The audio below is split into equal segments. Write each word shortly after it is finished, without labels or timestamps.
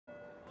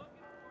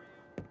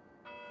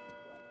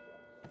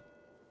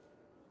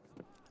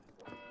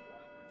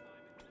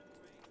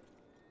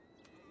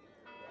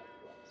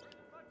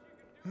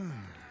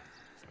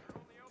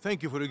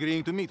Thank you for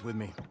agreeing to meet with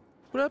me.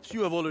 Perhaps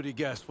you have already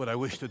guessed what I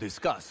wish to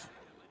discuss.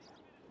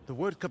 The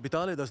word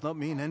capitale does not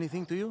mean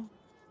anything to you?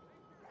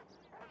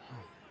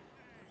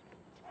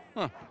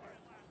 Huh.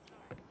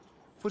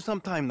 For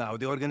some time now,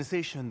 the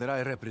organization that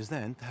I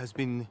represent has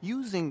been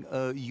using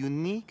a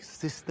unique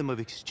system of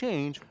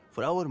exchange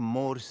for our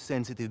more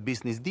sensitive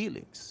business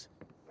dealings.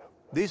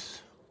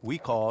 This we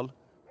call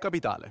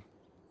capitale.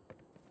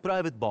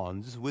 Private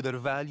bonds with their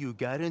value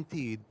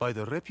guaranteed by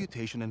the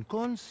reputation and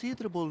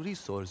considerable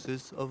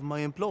resources of my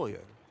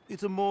employer.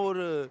 It's a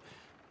more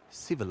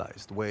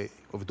civilized way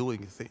of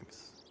doing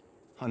things.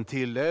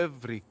 Until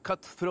every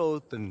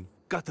cutthroat and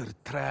gutter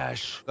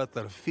trash got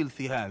their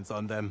filthy hands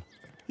on them,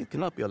 it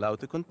cannot be allowed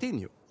to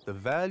continue. The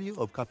value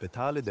of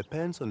capitale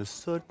depends on a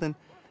certain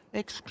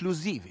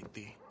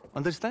exclusivity.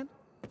 Understand?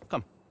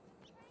 Come.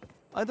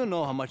 I don't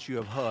know how much you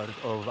have heard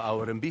of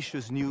our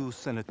ambitious new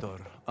senator,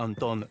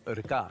 Anton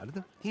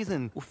Ricard. He's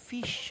an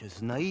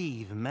officious,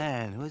 naive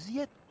man who has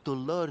yet to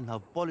learn how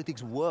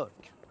politics work.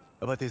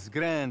 About his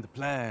grand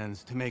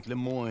plans to make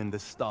Lemoyne the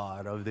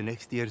star of the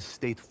next year's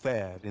state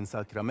fair in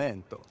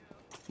Sacramento.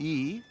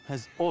 He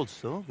has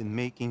also been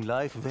making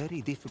life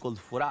very difficult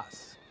for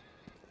us.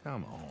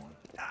 Come on.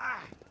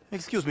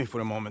 Excuse me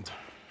for a moment.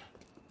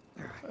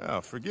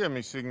 Oh, forgive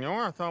me,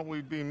 Signor. I thought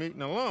we'd be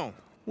meeting alone.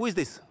 Who is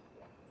this?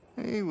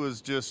 He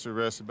was just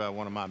arrested by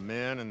one of my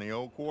men in the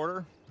old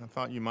quarter. I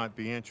thought you might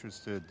be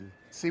interested to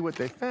see what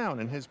they found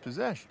in his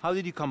possession. How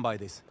did you come by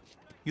this?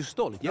 You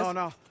stole it, yes? No,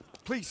 no.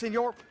 Please,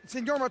 Senor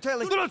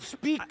Martelli. Do not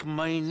speak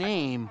my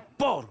name,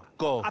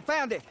 porco! I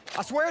found it.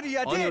 I swear to you,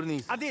 I did. On your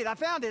knees. I did. I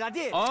found it. I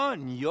did.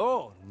 On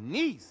your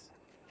knees!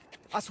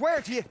 I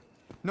swear to you.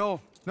 No,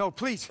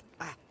 please.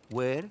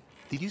 Where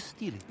did you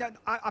steal it?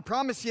 I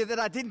promise you that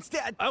I didn't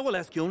steal. I will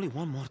ask you only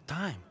one more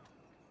time.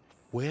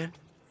 Where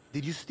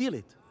did you steal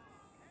it?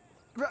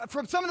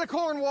 From some of the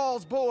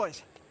Cornwall's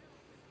boys.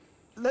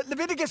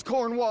 Leviticus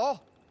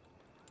Cornwall.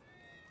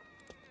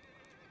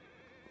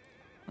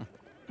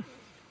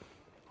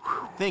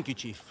 Thank you,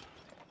 Chief.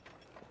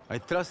 I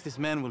trust this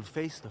man will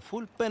face the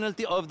full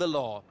penalty of the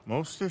law.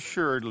 Most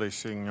assuredly,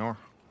 Signor.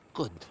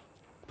 Good.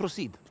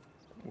 Proceed.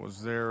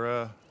 Was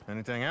there,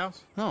 anything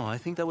else? No, I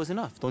think that was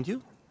enough, don't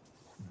you?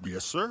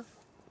 Yes, sir.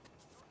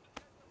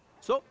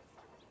 So,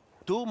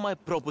 to my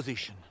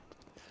proposition.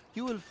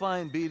 You will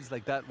find bills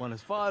like that one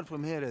as far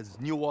from here as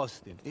New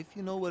Austin, if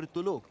you know where to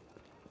look.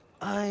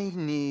 I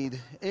need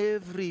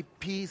every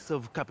piece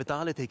of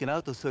capitale taken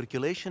out of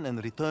circulation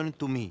and returned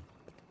to me.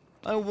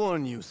 I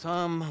warn you,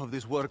 some of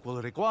this work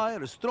will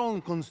require a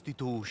strong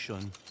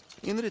constitution.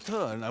 In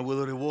return, I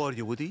will reward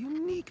you with a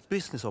unique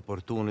business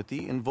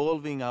opportunity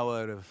involving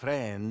our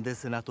friend,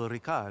 Senator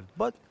Ricard.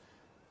 But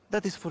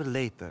that is for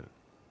later.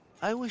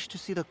 I wish to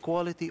see the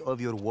quality of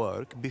your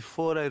work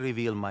before I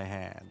reveal my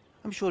hand.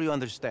 I'm sure you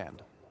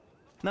understand.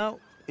 Now,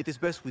 it is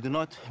best we do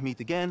not meet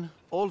again.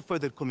 All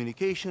further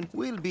communication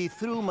will be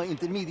through my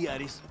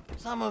intermediaries.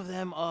 Some of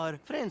them are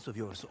friends of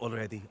yours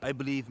already. I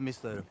believe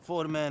Mr.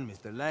 Foreman,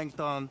 Mr.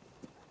 Langton.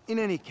 In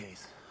any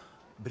case,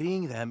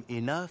 bring them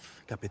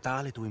enough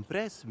capitale to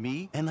impress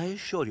me, and I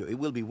assure you it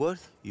will be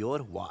worth your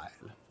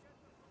while.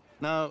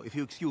 Now, if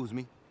you excuse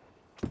me,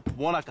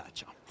 buona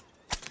caccia.